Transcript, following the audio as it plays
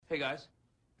Hey guys,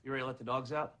 you ready to let the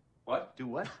dogs out? What? Do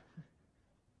what?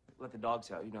 Let the dogs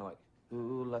out, you know, like,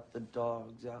 who let the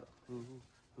dogs out? Who?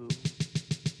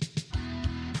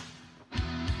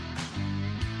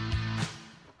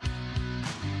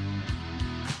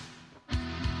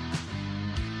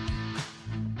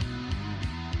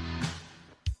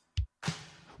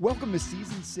 Welcome to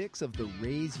Season 6 of the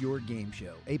Raise Your Game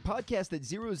Show, a podcast that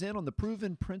zeroes in on the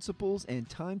proven principles and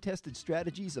time-tested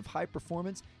strategies of high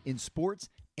performance in sports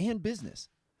and business.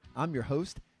 I'm your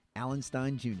host, Alan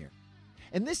Stein Jr.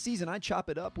 And this season, I chop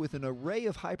it up with an array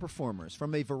of high performers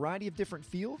from a variety of different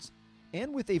fields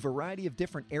and with a variety of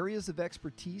different areas of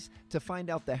expertise to find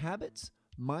out the habits,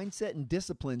 mindset, and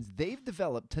disciplines they've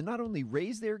developed to not only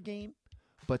raise their game,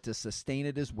 but to sustain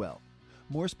it as well.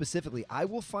 More specifically, I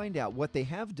will find out what they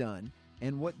have done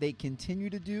and what they continue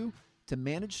to do to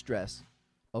manage stress,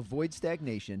 avoid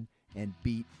stagnation, and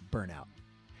beat burnout.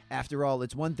 After all,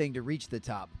 it's one thing to reach the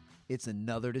top, it's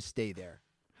another to stay there.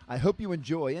 I hope you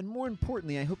enjoy, and more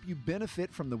importantly, I hope you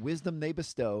benefit from the wisdom they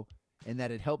bestow and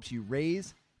that it helps you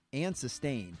raise and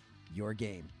sustain your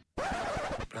game.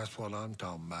 That's what I'm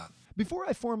talking about. Before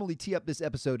I formally tee up this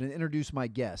episode and introduce my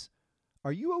guests,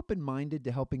 are you open-minded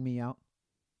to helping me out?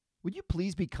 Would you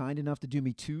please be kind enough to do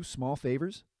me two small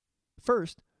favors?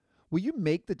 First, will you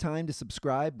make the time to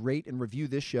subscribe, rate, and review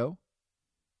this show?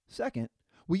 Second,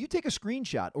 will you take a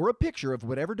screenshot or a picture of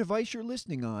whatever device you're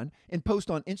listening on and post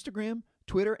on Instagram,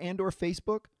 Twitter, and or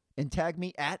Facebook and tag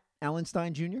me at Alan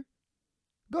Stein Jr.?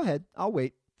 Go ahead, I'll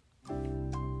wait.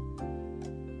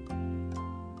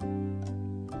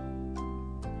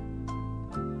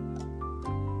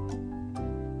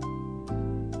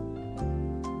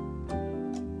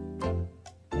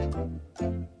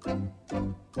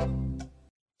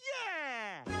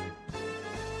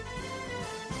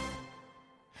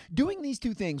 Doing these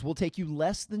two things will take you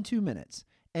less than 2 minutes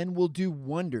and will do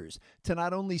wonders to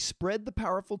not only spread the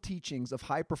powerful teachings of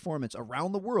high performance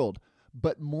around the world,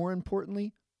 but more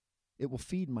importantly, it will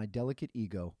feed my delicate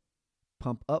ego,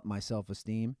 pump up my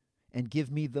self-esteem, and give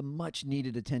me the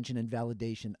much-needed attention and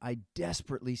validation I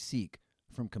desperately seek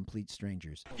from complete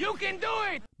strangers. You can do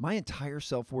it! My entire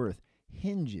self-worth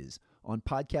hinges on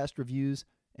podcast reviews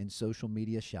and social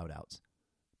media shout-outs.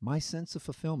 My sense of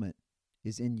fulfillment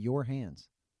is in your hands.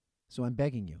 So I'm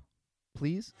begging you,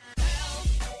 please. Help,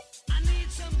 I need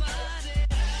somebody.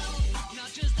 Help, not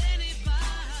just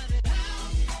anybody.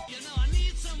 Help, you know I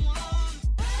need someone.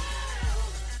 Help.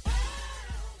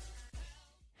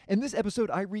 In this episode,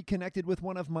 I reconnected with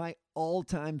one of my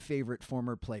all-time favorite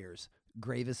former players,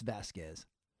 Greivis Vasquez.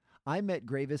 I met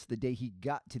Greivis the day he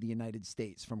got to the United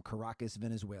States from Caracas,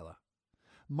 Venezuela.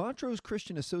 Montrose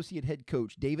Christian Associate Head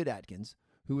Coach David Atkins,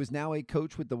 who is now a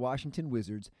coach with the Washington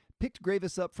Wizards, picked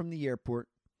Greivis up from the airport,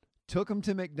 took him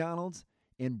to McDonald's,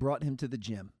 and brought him to the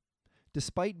gym.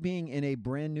 Despite being in a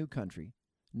brand new country,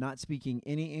 not speaking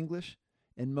any English,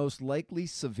 and most likely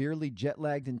severely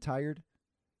jet-lagged and tired,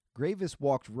 Greivis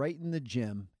walked right in the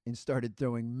gym and started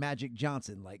throwing Magic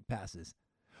Johnson-like passes.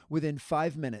 Within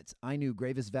 5 minutes, I knew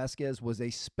Greivis Vasquez was a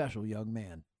special young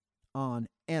man, on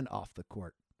and off the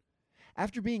court.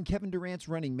 After being Kevin Durant's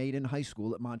running mate in high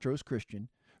school at Montrose Christian,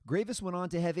 Greivis went on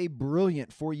to have a brilliant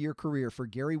 4-year career for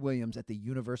Gary Williams at the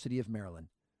University of Maryland.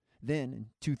 Then, in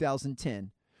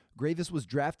 2010, Greivis was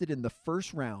drafted in the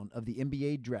first round of the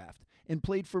NBA draft and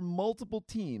played for multiple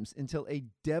teams until a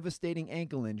devastating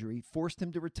ankle injury forced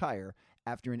him to retire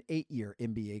after an 8-year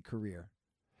NBA career.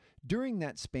 During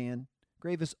that span,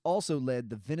 Greivis also led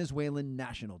the Venezuelan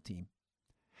national team.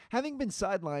 Having been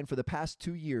sidelined for the past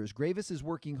 2 years, Greivis is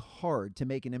working hard to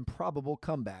make an improbable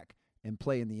comeback and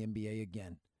play in the NBA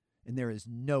again. And there is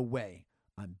no way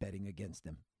I'm betting against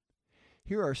him.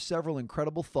 Here are several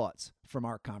incredible thoughts from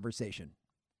our conversation.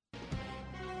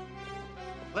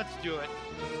 Let's do it.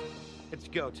 It's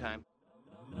go time.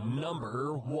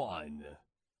 Number 1.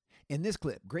 In this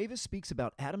clip, Greivis speaks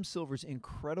about Adam Silver's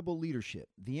incredible leadership,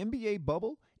 the NBA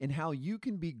bubble, and how you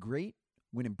can be great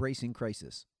when embracing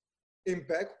crisis.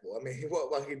 Impeccable. I mean,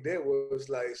 what he did was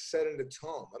like setting the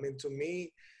tone. I mean, to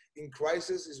me, in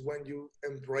crisis is when you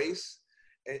embrace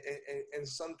and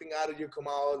something out of you come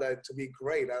out that to be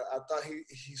great. I thought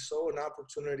he saw an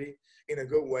opportunity in a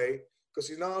good way because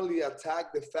he not only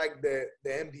attacked the fact that the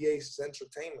NBA is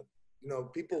entertainment. You know,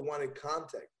 people wanted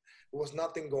contact. There was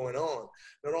nothing going on.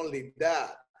 Not only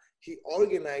that, he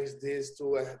organized this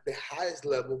to the highest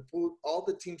level, put all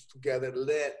the teams together,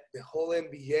 led the whole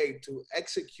NBA to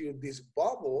execute this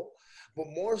bubble. But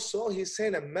more so, he's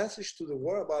saying a message to the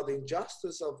world about the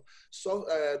injustice of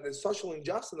the social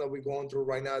injustice that we're going through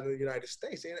right now in the United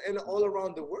States and all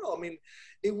around the world. I mean,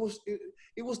 it was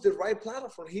the right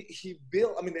platform. He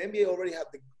built. I mean, the NBA already had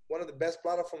one of the best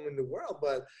platforms in the world,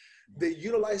 but they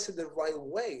utilize it the right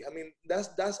way. I mean, that's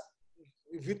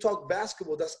if you talk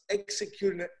basketball, that's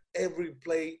executing every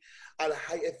play at a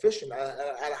high efficient,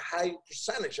 at a high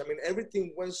percentage. I mean,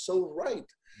 everything went so right.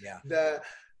 Yeah. That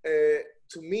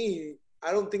to me,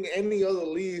 I don't think any other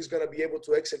league is going to be able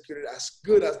to execute it as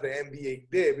good as the NBA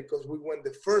did, because we went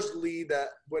the first league that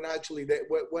when actually they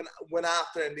went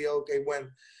after NBA.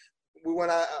 When we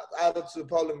went out to the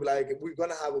public and be like, we're going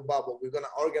to have a bubble. We're going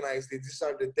to organize this. These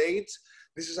are the dates.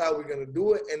 This is how we're going to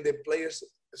do it. And the players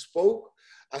spoke.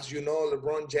 As you know,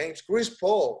 LeBron James, Chris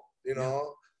Paul, you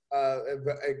know,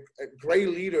 great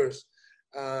leaders,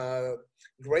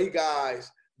 great guys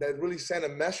that really send a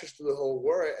message to the whole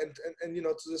world and you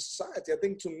know, to the society. I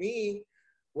think to me,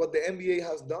 what the NBA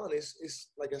has done is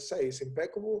like I say, is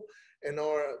impeccable. And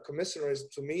our commissioner is,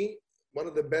 to me, one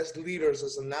of the best leaders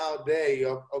as of nowadays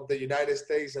of the United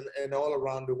States and all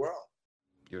around the world.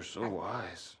 You're so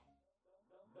wise.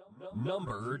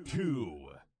 Number 2.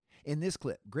 In this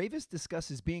clip, Gravis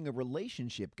discusses being a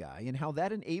relationship guy and how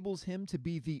that enables him to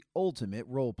be the ultimate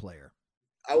role player.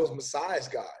 I was Messiah's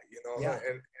guy, you know, Yeah.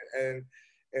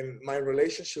 and my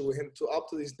relationship with him up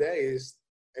to this day is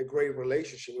a great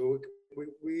relationship.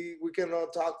 We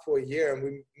cannot talk for a year and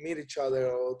we meet each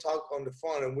other or talk on the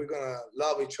phone and we're gonna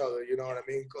love each other, you know what I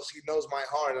mean? Because he knows my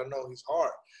heart, I know his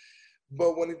heart.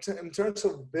 But when in terms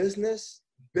of business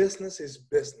is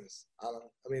business, Alan.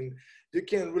 I mean, you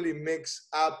can't really mix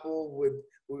apple with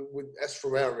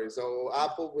strawberries or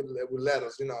apple with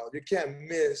lettuce. You know, you can't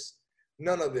miss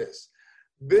none of this.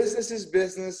 Business is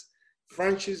business.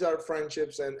 Friendships are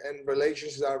friendships, and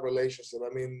relationships are relationships.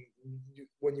 I mean,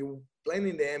 when you playing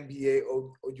in the NBA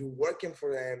or you working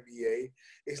for the NBA,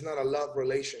 it's not a love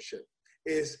relationship.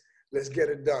 It's let's get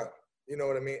it done. You know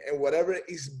what I mean? And whatever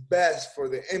is best for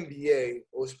the NBA,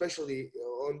 or especially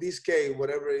on this case,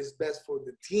 whatever is best for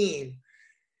the team,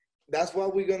 that's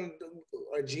what we're going to do.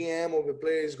 Our GM or the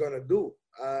player is going to do.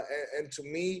 And to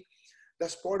me,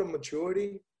 that's part of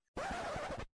maturity.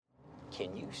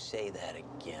 Can you say that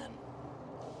again?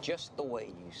 Just the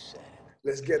way you said it.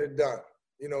 Let's get it done.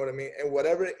 You know what I mean? And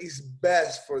whatever is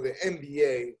best for the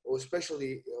NBA, or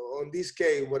especially on this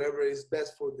case, whatever is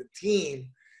best for the team,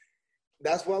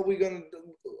 that's what we're going to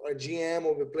do. Our GM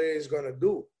or the player is going to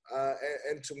do.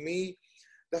 And to me,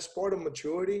 that's part of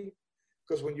maturity.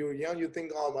 Because when you're young, you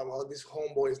think, oh, this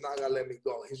homeboy is not going to let me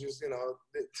go. He's just, you know,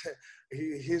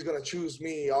 he's going to choose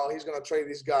me. Oh, he's going to trade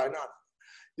this guy. No,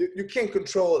 you can't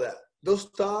control that. Those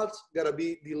thoughts got to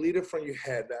be deleted from your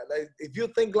head. Like, if you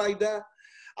think like that,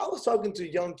 I was talking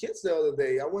to young kids the other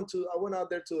day. I went out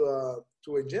there to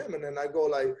a gym, and then I go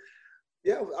like,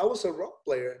 yeah, I was a role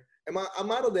player. I'm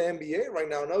out of the NBA right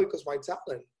now, no, because my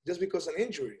talent, just because of an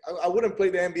injury. I wouldn't play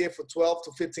the NBA for 12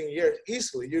 to 15 years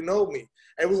easily. You know me.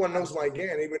 Everyone knows my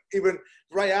game. Even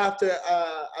right after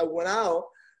I went out,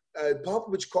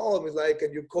 Popovich called me like,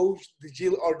 "Can you coach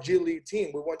our G League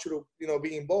team? We want you to, you know,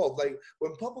 be involved." Like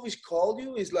when Popovich called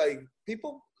you, it's like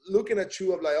people looking at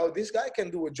you of like, "Oh, this guy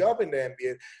can do a job in the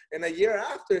NBA." And a year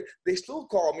after, they still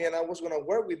called me, and I was going to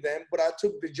work with them, but I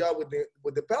took the job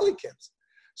with the Pelicans.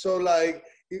 So like,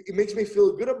 it makes me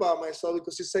feel good about myself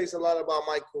because it says a lot about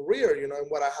my career, you know, and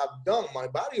what I have done, my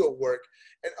body of work.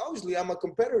 And obviously, I'm a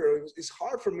competitor. It's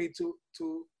hard for me to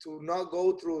not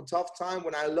go through a tough time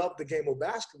when I love the game of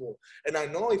basketball. And I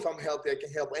know if I'm healthy, I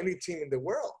can help any team in the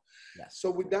world. Yes.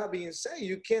 So with that being said,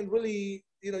 you can't really,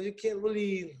 you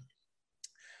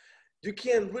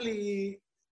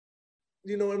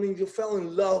know what I mean? You fell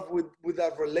in love with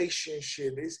that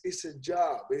relationship. It's a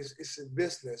job. It's a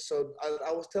business. So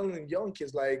I was telling young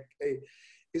kids, like, hey,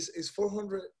 it's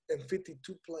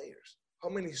 452 players. How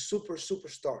many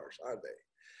superstars are they?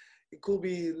 It could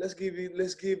be, let's give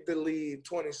the league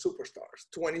 20 superstars,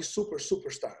 20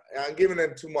 superstars. I'm giving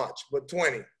them too much, but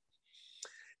 20.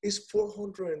 It's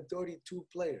 432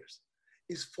 players.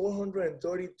 It's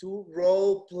 432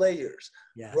 role players.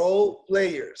 Yes. Role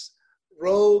players.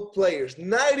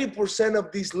 90%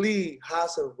 of this league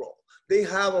has a role.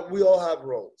 We all have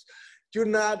roles. You're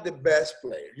not the best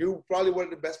player. You probably were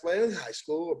the best player in high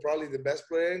school or probably the best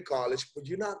player in college, but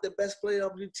you're not the best player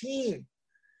of your team.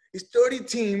 It's 30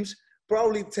 teams,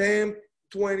 probably 10,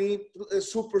 20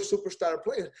 superstar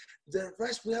players. The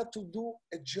rest, we have to do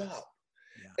a job.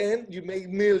 Yeah. And you make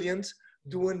millions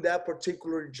doing that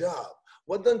particular job.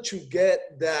 Why don't you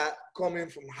get that coming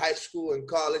from high school and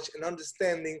college and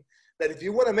understanding that if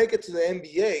you want to make it to the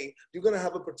NBA, you're going to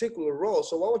have a particular role.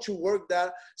 So why don't you work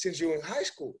that since you're in high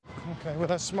school? Okay, well,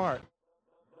 that's smart.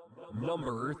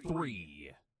 Number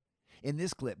 3. In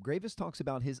this clip, Gravis talks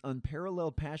about his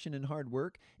unparalleled passion and hard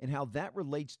work and how that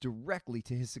relates directly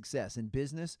to his success in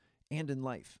business and in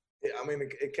life. Yeah, I mean,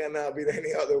 it cannot be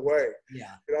any other way.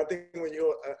 Yeah. You know, I think when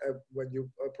you're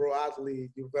a pro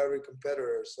athlete, you're very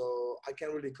competitor. So I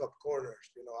can't really cut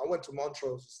corners. You know, I went to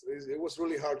Montrose. It was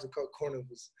really hard to cut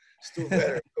corners. Stu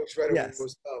Vedder, Coach Vedder Yes.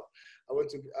 was tough. I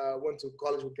went to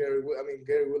college with Gary. I mean,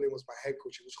 Gary Williams was my head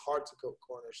coach. It was hard to cut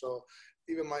corners. So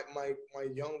even my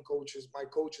young coaches, my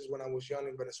coaches when I was young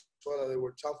in Venezuela, they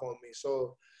were tough on me.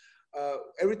 So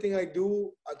everything I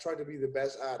do, I try to be the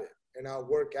best at it, and I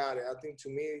work at it. I think to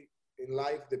me in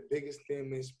life, the biggest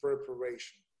thing is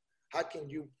preparation. How can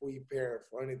you prepare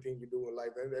for anything you do in life?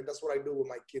 And that's what I do with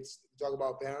my kids. Talk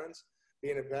about parents,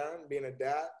 being a parent, being a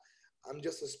dad. I'm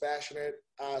just as passionate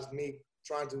as me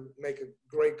trying to make a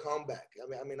great comeback.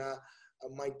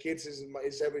 My kids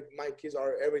my kids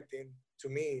are everything to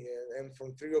me. And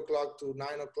from 3 o'clock to 9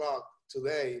 o'clock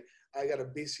today, I got a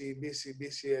busy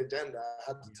agenda. I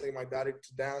had to take my daughter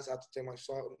to dance. I had to take my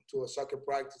son to a soccer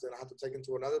practice, and I had to take him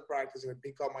to another practice and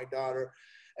pick up my daughter.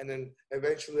 And then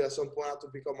eventually, at some point, I had to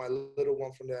pick up my little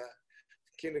one from the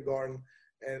kindergarten.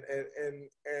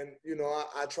 And you know,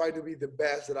 I try to be the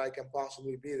best that I can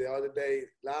possibly be. The other day,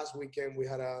 last weekend, we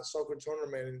had a soccer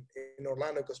tournament in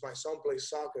Orlando because my son plays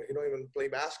soccer. He don't even play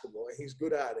basketball, and he's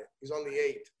good at it. He's only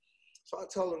 8. So I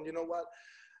tell him, you know what?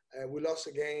 We lost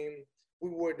a game. We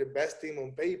were the best team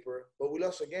on paper, but we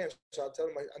lost a game. So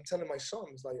I'm telling my son,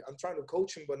 it's like, I'm trying to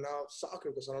coach him, but now soccer,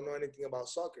 because I don't know anything about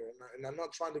soccer. And I'm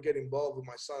not trying to get involved with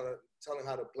my son, telling him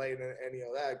how to play and any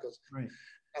of that, because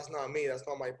that's not me. That's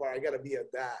not my part. I got to be a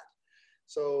dad.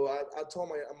 So I told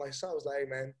my son, I was like, hey,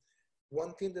 man,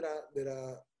 one thing that I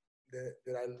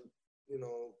you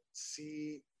know,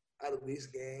 see out of this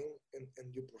game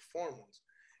and your performance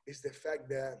is the fact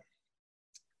that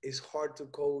it's hard to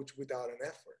coach without an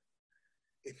effort.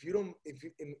 If you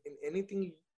in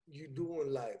anything you do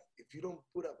in life, if you don't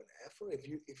put up an effort, if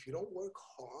you don't work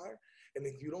hard, and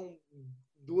if you don't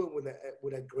do it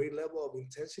with a great level of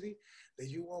intensity, then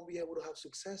you won't be able to have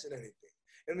success in anything.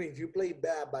 And if you play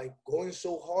bad by going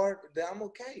so hard, then I'm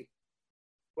okay.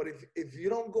 But if you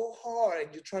don't go hard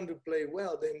and you're trying to play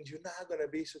well, then you're not gonna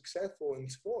be successful in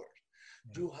sports.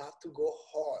 Yeah. You have to go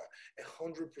hard,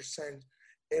 100%.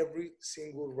 Every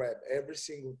single rep, every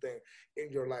single thing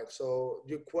in your life. So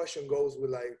your question goes with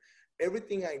like,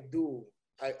 everything I do,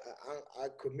 I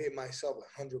commit myself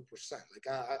 100%. Like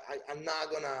I'm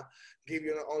not gonna give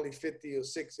you only 50 or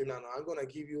 60. No, I'm gonna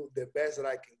give you the best that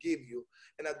I can give you.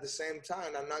 And at the same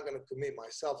time, I'm not gonna commit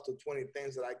myself to 20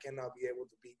 things that I cannot be able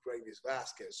to beat Gravis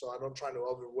Vasquez. So I don't try to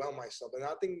overwhelm myself. And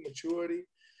I think maturity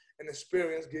and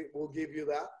experience will give you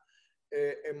that.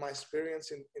 And my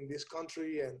experience in this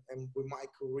country and with my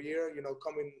career, you know,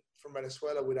 coming from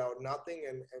Venezuela without nothing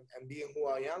and being who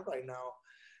I am right now,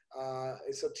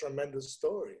 it's a tremendous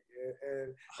story.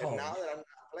 And now that I'm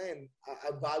not playing,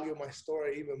 I value my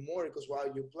story even more, because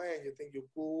while you're playing, you think you're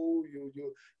cool, you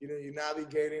know, you're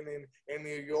navigating in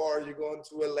New York, you're going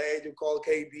to LA, you call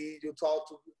KD, you talk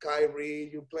to Kyrie,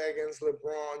 you play against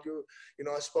LeBron, you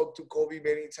know, I spoke to Kobe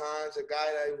many times, a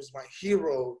guy that was my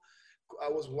hero. I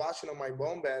was watching on my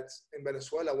bone beds in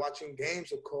Venezuela, watching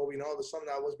games of Kobe, and all of a sudden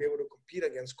I was able to compete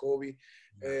against Kobe.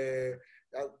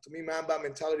 To me, Mamba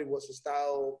mentality was a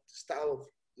style of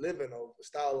living, or a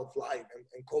style of life,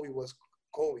 and Kobe was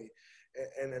Kobe,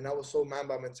 and I was so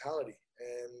Mamba mentality.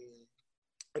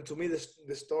 And to me,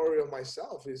 the story of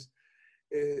myself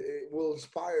it will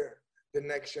inspire the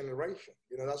next generation.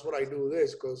 You know, that's what I do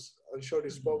this, because I'm sure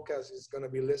this podcast is going to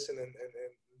be listening and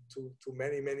to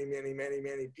many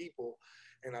people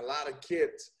and a lot of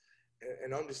kids,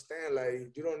 and understand,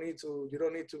 like, you don't need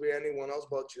to be anyone else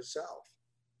but yourself,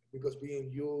 because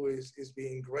being you is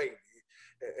being great.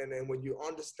 And then when you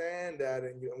understand that,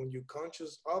 and when you're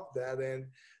conscious of that,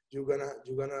 then you're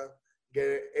gonna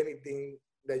get anything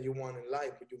that you want in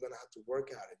life, but you're gonna have to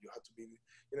work at it. You have to be,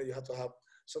 you know, you have to have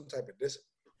some type of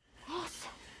discipline.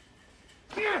 Awesome.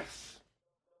 Yes.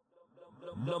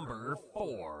 Number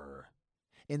 4.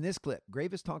 In this clip,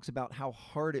 Gravis talks about how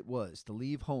hard it was to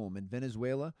leave home in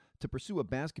Venezuela to pursue a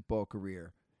basketball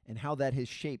career, and how that has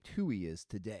shaped who he is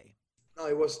today. No,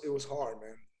 it was hard,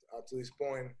 man. To this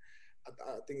point,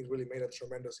 I think it really made a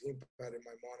tremendous impact in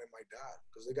my mom and my dad,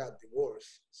 because they got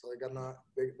divorced, so they don't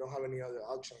have any other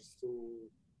options to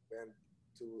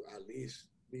at least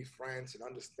be friends and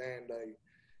understand that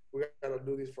we gotta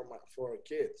do this for our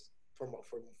kids, for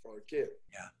our kid.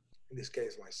 Yeah. In this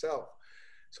case, myself.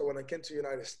 So when I came to the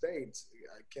United States,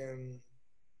 I came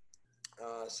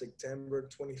September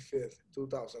 25th,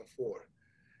 2004.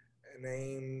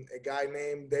 A guy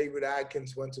named David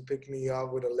Atkins went to pick me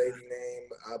up with a lady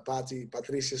named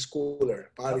Patricia Schooler,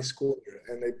 Patty Schooler.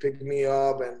 And they picked me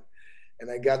up,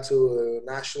 And I got to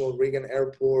National Reagan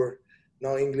Airport,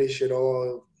 no English at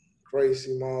all,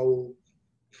 crazy Mo.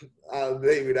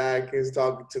 David Atkins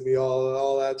talking to me,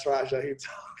 all that trash that he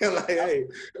talking. Like, hey,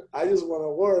 I just want to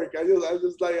work. I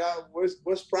just like,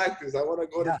 where's practice? I want to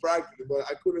go to practice, but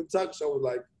I couldn't talk. So I was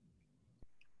like,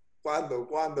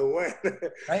 cuando, when?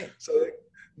 Right. So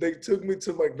they took me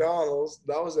to McDonald's.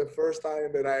 That was the first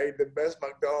time that I ate the best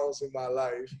McDonald's in my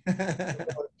life.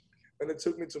 And they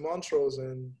took me to Montrose,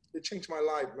 and it changed my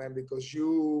life, man, because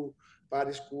you,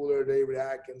 Patty Schooler, David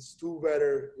Atkins, Stu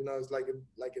Vetter, you know, it's like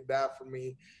a dad for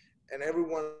me. And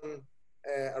everyone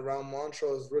around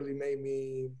Montrose really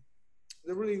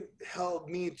they really helped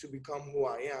me to become who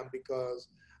I am, because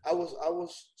I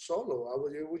was solo.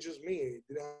 It was just me.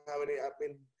 Didn't have any, I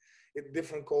mean, a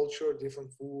different culture,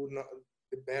 different food, not,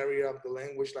 the barrier of the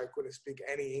language, like couldn't speak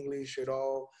any English at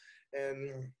all.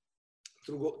 And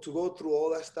to go through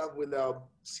all that stuff without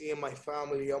seeing my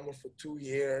family almost for 2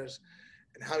 years,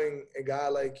 and having a guy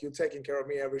like you taking care of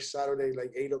me every Saturday,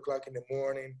 like 8 o'clock in the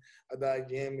morning at that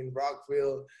gym in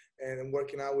Rockville, and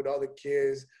working out with other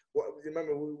kids.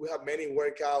 Remember, we have many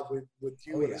workouts with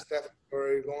you and Steph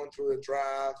Curry, going through the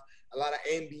draft. A lot of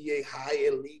NBA high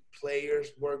elite players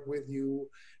work with you,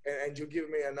 and you give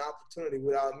me an opportunity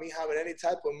without me having any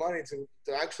type of money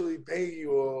to actually pay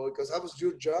you, because that was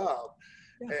your job.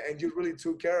 Yeah. And you really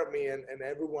took care of me, and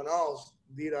everyone else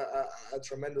did a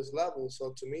tremendous level.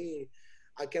 So to me,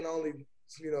 I can only,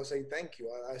 say thank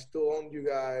you. I still own you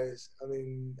guys. I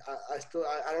mean,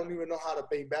 I don't even know how to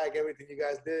pay back everything you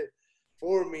guys did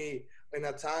for me in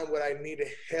a time where I needed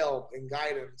help and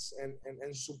guidance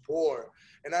and support.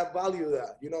 And I value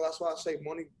that. That's why I say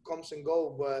money comes and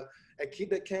goes, but a kid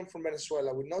that came from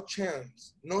Venezuela with no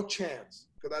chance.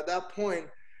 Because at that point,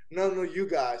 none of you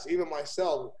guys, even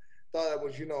myself, thought that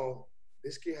was,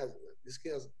 this kid has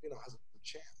a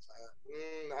chance.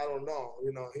 I don't know.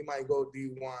 He might go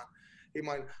D1. He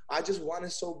might. I just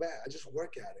wanted so bad. I just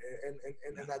work at it,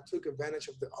 and I took advantage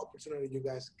of the opportunity you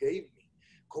guys gave me.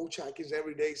 Coach Atkins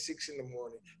every day, 6 in the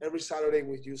morning. Every Saturday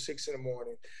with you, 6 in the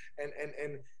morning,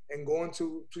 and going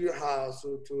to your house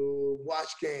to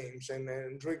watch games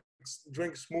and drink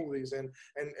smoothies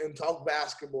and talk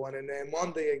basketball, and then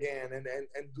Monday again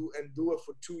and do it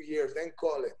for 2 years, then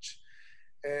college.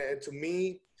 To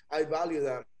me, I value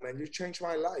that, man. You changed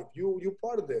my life. You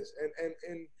part of this,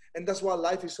 and that's what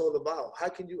life is all about.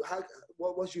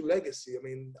 What was your legacy? I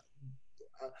mean,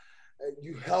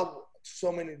 you help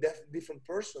so many different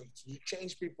persons. You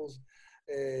change people's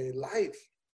life,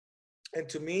 and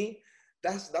to me,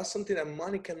 that's something that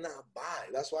money cannot buy.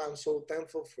 That's why I'm so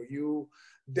thankful for you.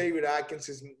 David Atkins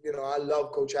is, I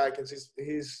love Coach Atkins.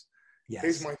 He's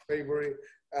my favorite.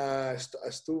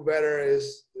 Stu Vetter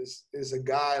is a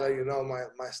guy, like,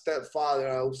 my stepfather.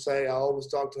 I would say, I always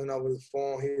talk to him over the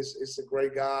phone. He's a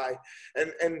great guy,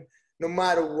 and no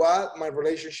matter what, my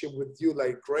relationship with you,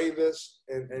 like Gravis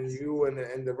and you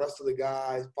and the rest of the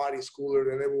guys, Patty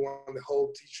Schooler and everyone, the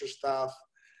whole teacher staff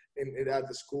at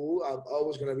the school, I'm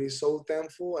always going to be so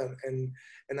thankful, and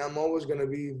I'm always going to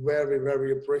be very,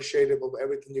 very appreciative of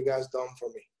everything you guys done for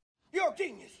me. You're a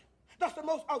genius. That's the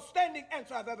most outstanding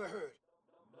answer I've ever heard.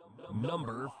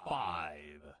 Number 5.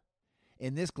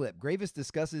 In this clip, Gravis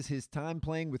discusses his time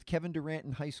playing with Kevin Durant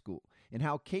in high school and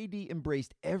how KD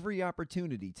embraced every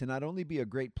opportunity to not only be a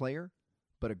great player,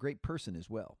 but a great person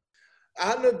as well. I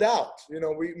have no doubt. Me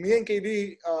and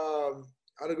KD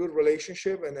had a good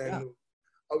relationship, and then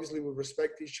obviously we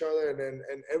respect each other,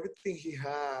 and everything he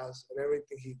has and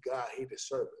everything he got, he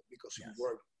deserved it because he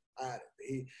worked at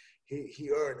it.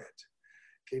 He earned it.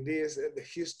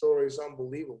 His story is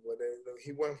unbelievable.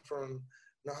 He went from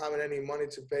not having any money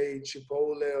to pay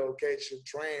Chipotle or catch a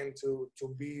train to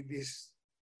be this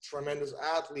tremendous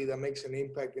athlete that makes an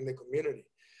impact in the community.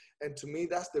 And to me,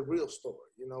 that's the real story.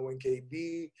 When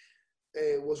KD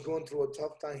was going through a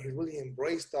tough time, he really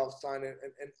embraced tough time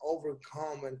and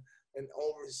overcome and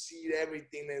oversee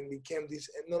everything, and became this,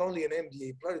 and not only an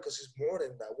NBA player, because he's more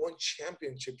than that, won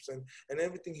championships and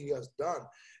everything he has done.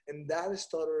 And that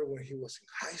started when he was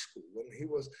in high school, when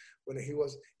he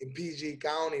was in PG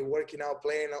County, working out,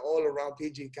 playing all around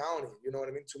PG County. You know what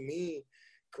I mean? To me,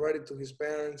 credit to his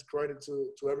parents, credit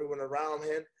to everyone around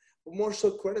him, but more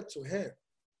so credit to him.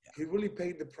 He really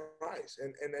paid the price.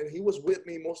 And he was with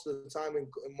me most of the time in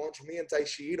Montreal, me and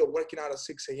Taishi Ito, working out at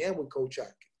 6 a.m. with Coach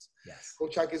Atkins. Yes.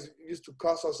 Coach Atkins used to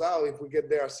cuss us out if we get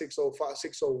there at 6:05,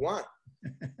 6:01.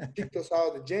 Kicked us out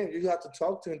of the gym. You had to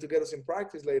talk to him to get us in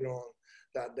practice later on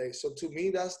that day. So to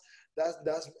me, that's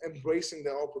embracing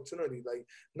the opportunity. Like,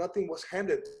 nothing was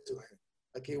handed to him.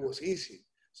 Like, it was easy.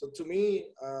 So to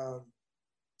me,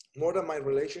 more than my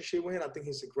relationship with him, I think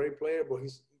he's a great player, but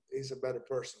he's a better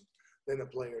person than a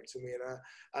player to me. And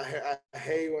I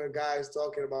hate when guys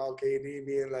talking about KD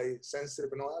being like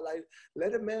sensitive and all that. Like,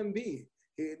 let a man be.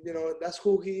 He, that's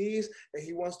who he is, and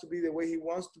he wants to be the way he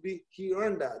wants to be. He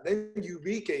earned that. Then you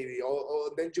be KD,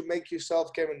 or then you make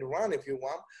yourself Kevin Durant if you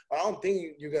want. But I don't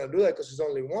think you're gonna do that because there's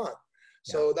only one.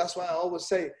 So that's why I always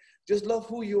say, just love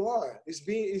who you are. It's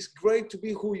great to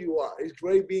be who you are. It's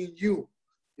great being you.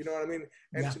 You know what I mean?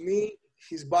 And to me,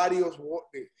 his body of work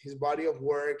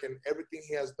and everything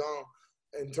he has done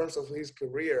in terms of his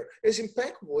career is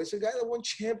impeccable. It's a guy that won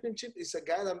championship. It's a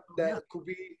guy that could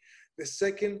be the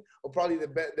second or probably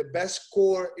the best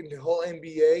scorer in the whole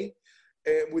NBA.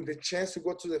 And with the chance to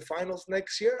go to the finals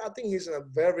next year, I think he's in a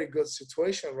very good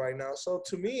situation right now. So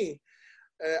to me,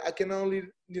 I can only,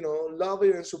 love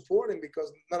it and support him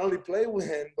because not only play with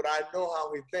him, but I know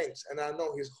how he thinks and I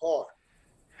know his heart.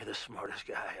 You're the smartest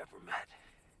guy I ever met.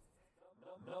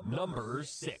 Number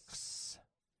 6.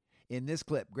 In this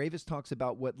clip, Gravis talks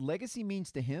about what legacy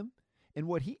means to him and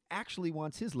what he actually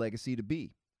wants his legacy to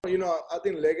be. I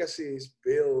think legacy is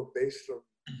built based on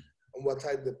what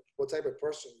type of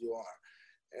person you are.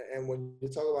 And when you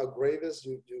talk about Gravis,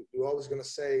 you're always gonna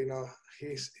say,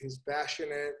 he's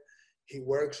passionate, he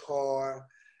works hard,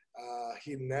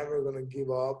 he never gonna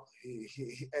give up. If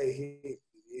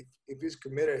he's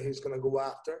committed, he's gonna go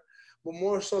after. But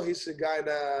more so, he's a guy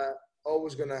that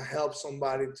always gonna help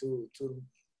somebody to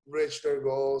reach their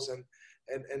goals and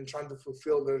trying to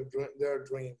fulfill their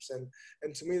dreams.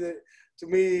 And to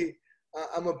me,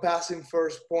 I'm a passing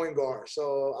first point guard.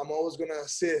 So I'm always going to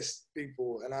assist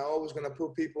people, and I'm always going to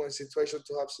put people in situations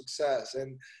to have success.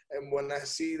 And when I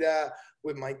see that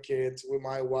with my kids, with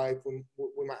my wife,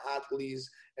 with my athletes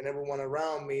and everyone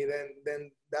around me,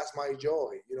 then that's my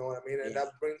joy. You know what I mean? And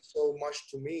that brings so much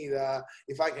to me that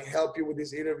if I can help you with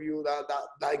this interview, that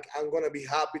like I'm going to be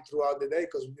happy throughout the day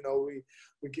because,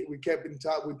 we kept in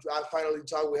touch. I finally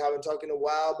talked. We haven't talked in a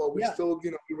while, but we still,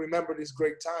 we remember this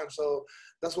great time. So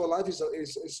that's what life is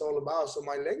all about. So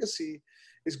my legacy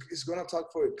is going to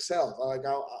talk for itself.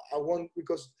 I want,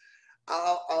 because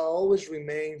I always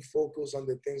remain focused on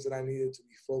the things that I needed to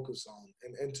be focused on.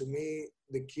 And to me,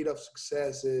 the key to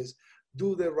success is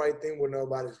do the right thing when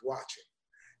nobody's watching.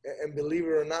 And believe it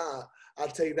or not, I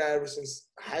take that ever since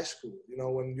high school.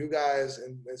 When you guys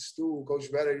and Stu, Coach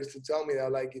Vedder used to tell me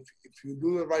that, like, if you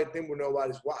do the right thing when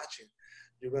nobody's watching,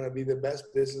 you're going to be the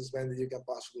best businessman that you can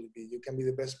possibly be. You can be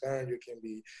the best parent you can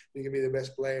be. You can be the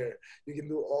best player. You can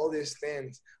do all these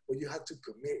things, but you have to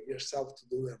commit yourself to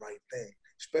do the right thing,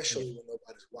 especially when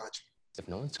nobody's watching. If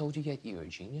no one told you yet you're a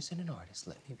genius and an artist,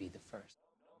 let me be the first.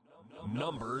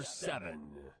 Number 7.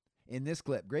 In this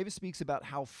clip, Gravis speaks about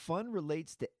how fun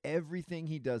relates to everything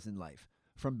he does in life,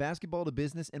 from basketball to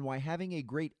business, and why having a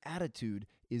great attitude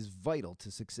is vital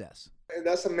to success. And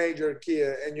that's a major key.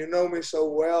 And you know me so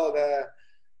well that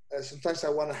sometimes I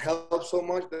want to help so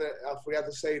much that I forgot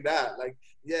to say that. Like,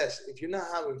 yes, if you're not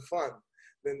having fun,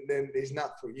 then it's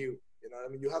not for you.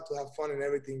 You have to have fun in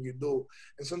everything you do.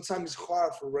 And sometimes it's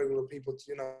hard for regular people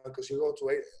to, because you go to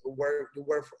work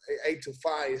from 8 to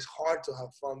 5. It's hard to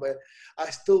have fun, but I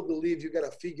still believe you got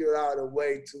to figure out a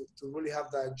way to really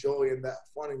have that joy and that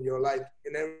fun in your life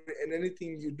in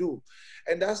anything you do.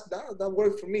 And that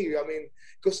worked for me.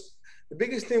 Because the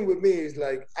biggest thing with me is,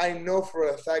 like, I know for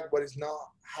a fact what is not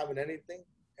having anything,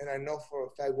 and I know for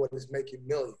a fact what is making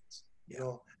millions.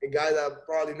 A guy that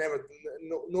probably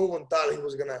no one thought he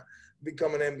was going to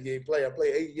become an NBA player. I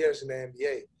played 8 years in the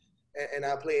NBA, and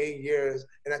I played 8 years,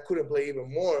 and I couldn't play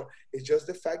even more. It's just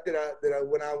the fact that I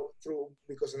went out through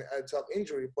because of a tough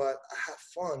injury, but I had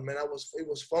fun, man. It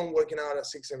was fun working out at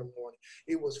 6 in the morning.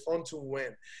 It was fun to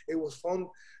win. It was fun,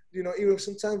 even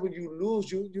sometimes when you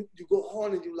lose, you go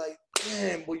home and you're like,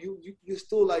 damn, but you're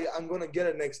still like, I'm going to get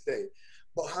it next day.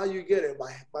 But how you get it?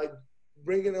 By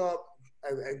bringing up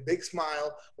a big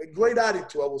smile, a great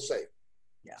attitude, I will say.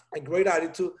 Yeah. A great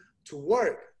attitude to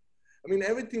work.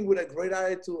 Everything with a great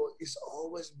attitude is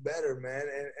always better, man.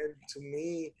 And to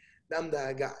me, I'm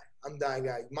that guy.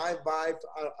 My vibe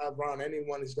around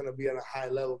anyone is going to be at a high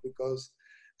level because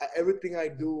everything I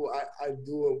do, I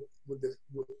do it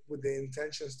with the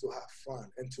intentions to have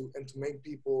fun and to make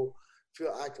people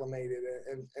feel acclimated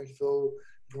and feel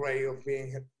great of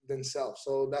being themselves.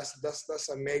 So that's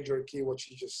a major key what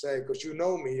you just said, because you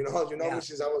know me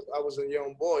since I was a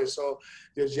young boy. So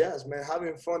yes, man,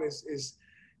 having fun is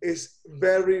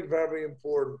very, very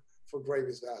important for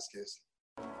Gravis Vasquez.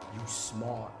 You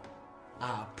smart.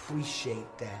 I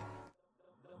appreciate that.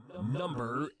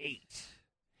 Number 8.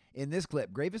 In this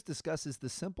clip, Gravis discusses the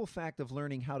simple fact of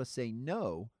learning how to say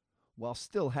no while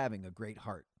still having a great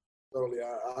heart. Totally.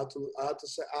 I had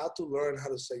to learn how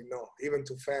to say no, even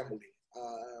to family.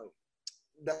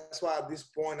 That's why at this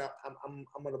point,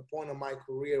 I'm at a point in my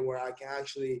career where I can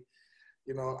actually,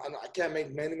 I can't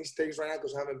make many mistakes right now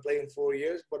because I haven't played in 4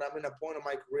 years, but I'm in a point in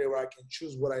my career where I can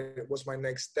choose what's my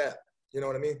next step. You know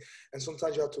what I mean? And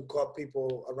sometimes you have to cut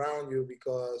people around you,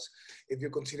 because if you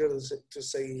continue to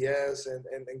say yes and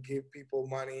give people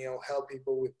money or help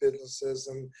people with businesses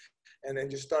and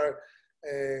then you start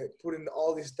putting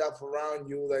all this stuff around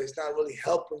you that is not really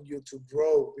helping you to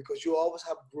grow, because you always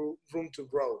have room to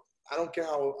grow. I don't care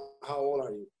how old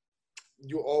are you.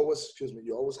 You always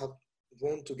have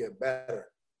room to get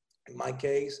better. In my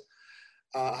case,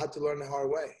 I had to learn the hard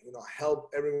way. I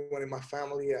help everyone in my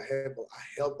family. I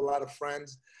help a lot of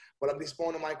friends. But at this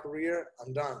point in my career,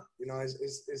 I'm done.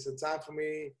 It's a time for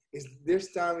me. It's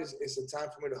a time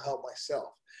for me to help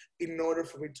myself in order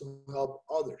for me to help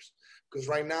others. Because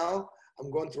right now, I'm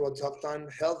going through a tough time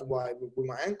health-wise with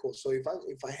my ankle. So if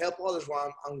I help others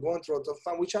while I'm going through a tough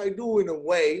time, which I do in a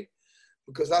way,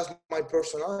 because that's my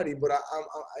personality, but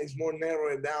it's more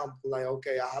narrowing down. Like,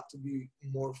 okay, I have to be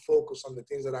more focused on the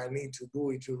things that I need to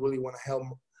do if you really want to help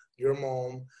your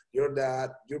mom, your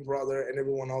dad, your brother, and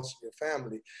everyone else in your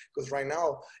family. Because right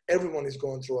now, everyone is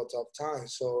going through a tough time.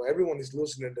 So everyone is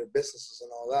losing their businesses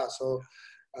and all that. So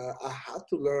I have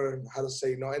to learn how to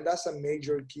say no. And that's a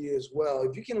major key as well.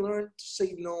 If you can learn to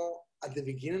say no at the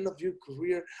beginning of your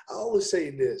career, I always say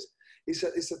this, it's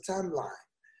a timeline.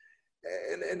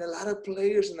 And a lot of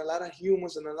players and a lot of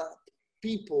humans and a lot of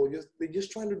people, they're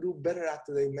just trying to do better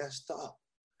after they messed up.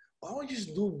 Why don't you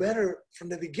just do better from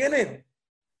the beginning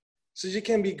so you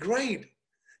can be great?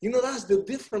 That's the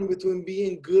difference between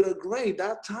being good or great,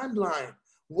 that timeline.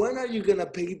 When are you going to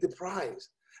pay the price?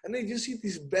 And then you see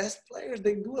these best players,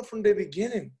 they do it from the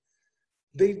beginning.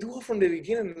 They do it from the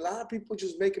beginning. A lot of people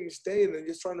just make a mistake and they're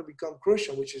just trying to become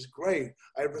Christian, which is great.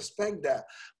 I respect that.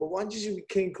 But why don't you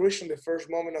become Christian the first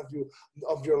moment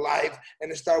of your life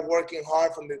and start working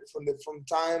hard from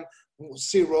time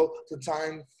 0 to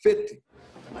time 50?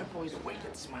 My boy's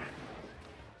wicked smart.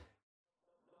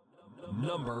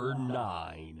 Number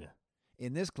 9.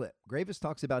 In this clip, Gravis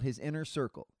talks about his inner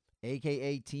circle,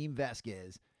 a.k.a. Team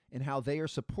Vasquez, and how they are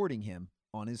supporting him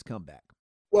on his comeback.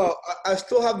 Well, I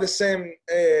still have the same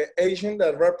agent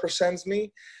that represents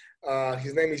me.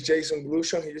 His name is Jason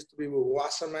Blushon. He used to be with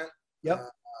Wasserman. Yep.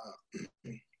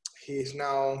 He is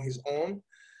now on his own,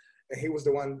 and he was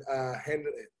the one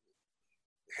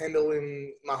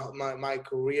handling my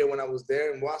career when I was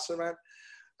there in Wasserman.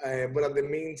 But at the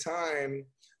meantime,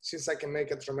 since I can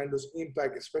make a tremendous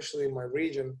impact, especially in my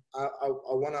region, I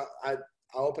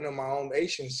opened up my own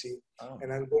agency,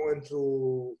 and I'm going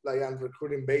through, I'm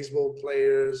recruiting baseball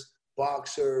players,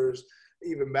 boxers,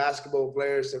 even basketball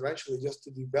players eventually, just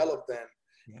to develop them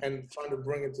and trying to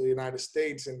bring it to the United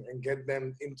States and get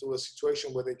them into a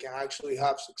situation where they can actually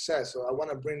have success. So I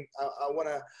want to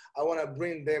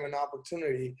bring them an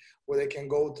opportunity where they can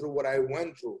go through what I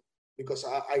went through, because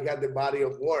I got the body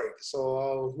of work.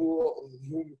 So who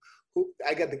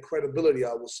I got the credibility,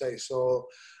 I would say. So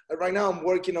right now I'm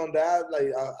working on that.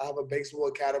 I have a baseball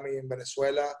academy in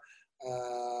Venezuela.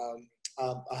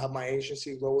 I have my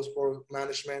agency, Global Sport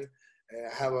Management.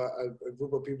 I have a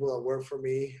group of people that work for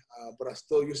me, but I'm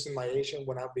still using my agent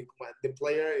when the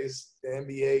player is the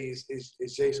NBA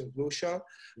is Jason Blushon.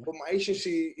 But my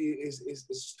agency is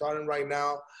starting right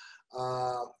now.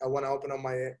 I want to open up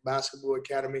my basketball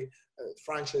academy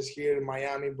franchise here in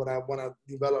Miami, but I want to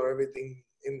develop everything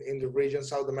in the region,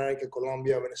 South America,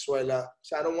 Colombia, Venezuela.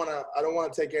 So I don't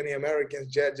want to take any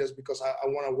Americans yet, just because I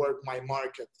want to work my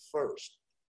market first.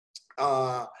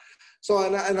 So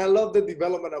I love the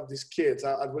development of these kids.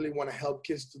 I really want to help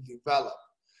kids to develop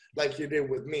like you did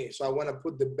with me. So I want to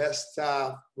put the best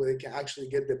staff where they can actually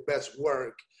get the best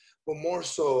work, but more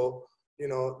so,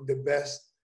 the best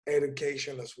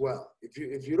education as well.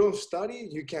 If you don't study,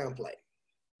 you can't play.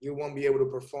 You won't be able to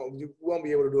perform. You won't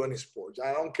be able to do any sports.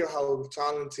 I don't care how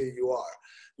talented you are.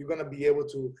 You're going to be able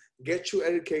to get your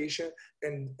education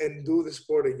and do the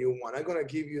sport that you want. I'm going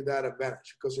to give you that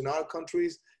advantage, because in our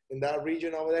countries, in that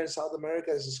region over there in South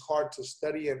America, it's hard to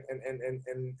study and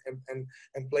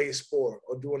play a sport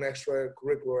or do an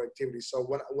extracurricular activity. So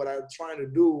what I'm trying to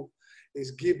do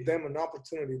is give them an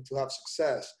opportunity to have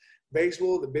success.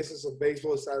 Baseball, the business of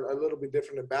baseball is a little bit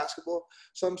different than basketball.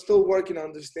 So I'm still working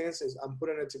on these things. I'm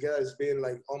putting it together. It's been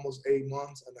like almost 8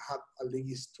 months, and I have at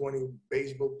least 20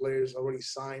 baseball players already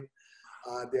signed.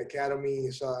 The academy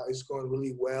is going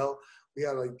really well. We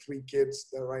have like 3 kids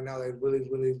that right now they're really,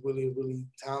 really, really, really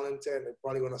talented. They're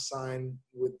probably going to sign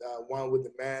with one with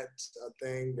the Mets, I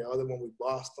think, the other one with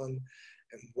Boston.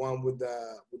 and one with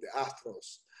the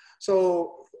Astros.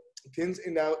 So things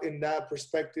in that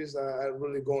perspective are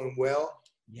really going well.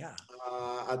 Yeah.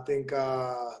 I think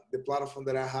the platform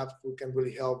that I have can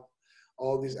really help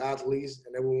all these athletes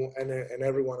and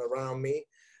everyone around me.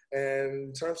 And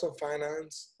in terms of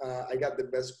finance, I got the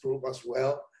best group as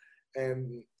well,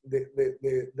 and the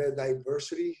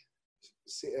diversity,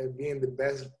 being the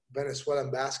best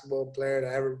Venezuelan basketball player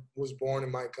that ever was born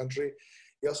in my country.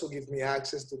 It also gives me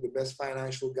access to the best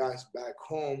financial guys back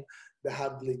home that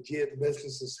have legit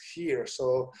businesses here.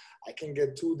 So I can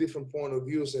get two different point of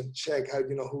views and check how,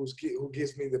 who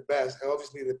gives me the best. And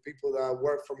obviously the people that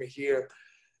work for me here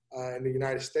in the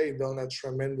United States done a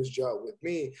tremendous job with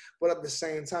me. But at the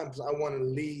same time, I want to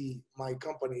lead my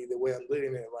company the way I'm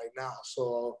leading it right now.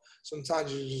 So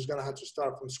sometimes you're just going to have to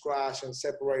start from scratch and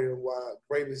separate what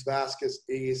Greivis Vasquez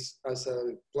is as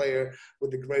a player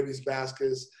with the Greivis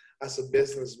Vasquez as a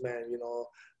businessman.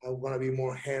 I'm going to be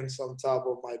more hands on top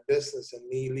of my business and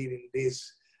me leading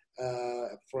this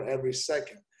for every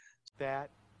second.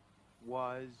 That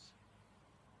was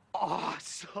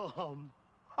awesome.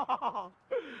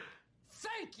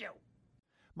 Thank you.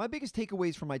 My biggest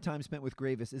takeaways from my time spent with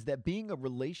Greivis is that being a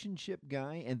relationship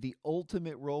guy and the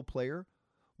ultimate role player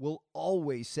will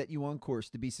always set you on course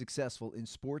to be successful in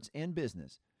sports and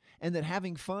business, and that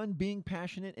having fun, being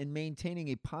passionate, and maintaining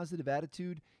a positive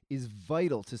attitude is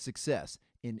vital to success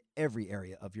in every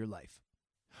area of your life.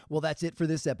 Well, that's it for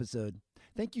this episode.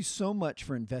 Thank you so much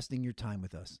for investing your time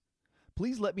with us.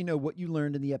 Please let me know what you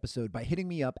learned in the episode by hitting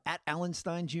me up at Alan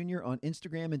Stein Jr. on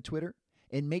Instagram and Twitter.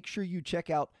 And make sure you check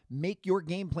out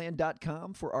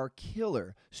MakeYourGamePlan.com for our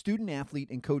killer student athlete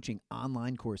and coaching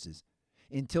online courses.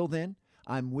 Until then,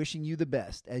 I'm wishing you the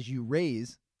best as you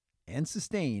raise and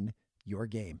sustain your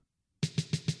game.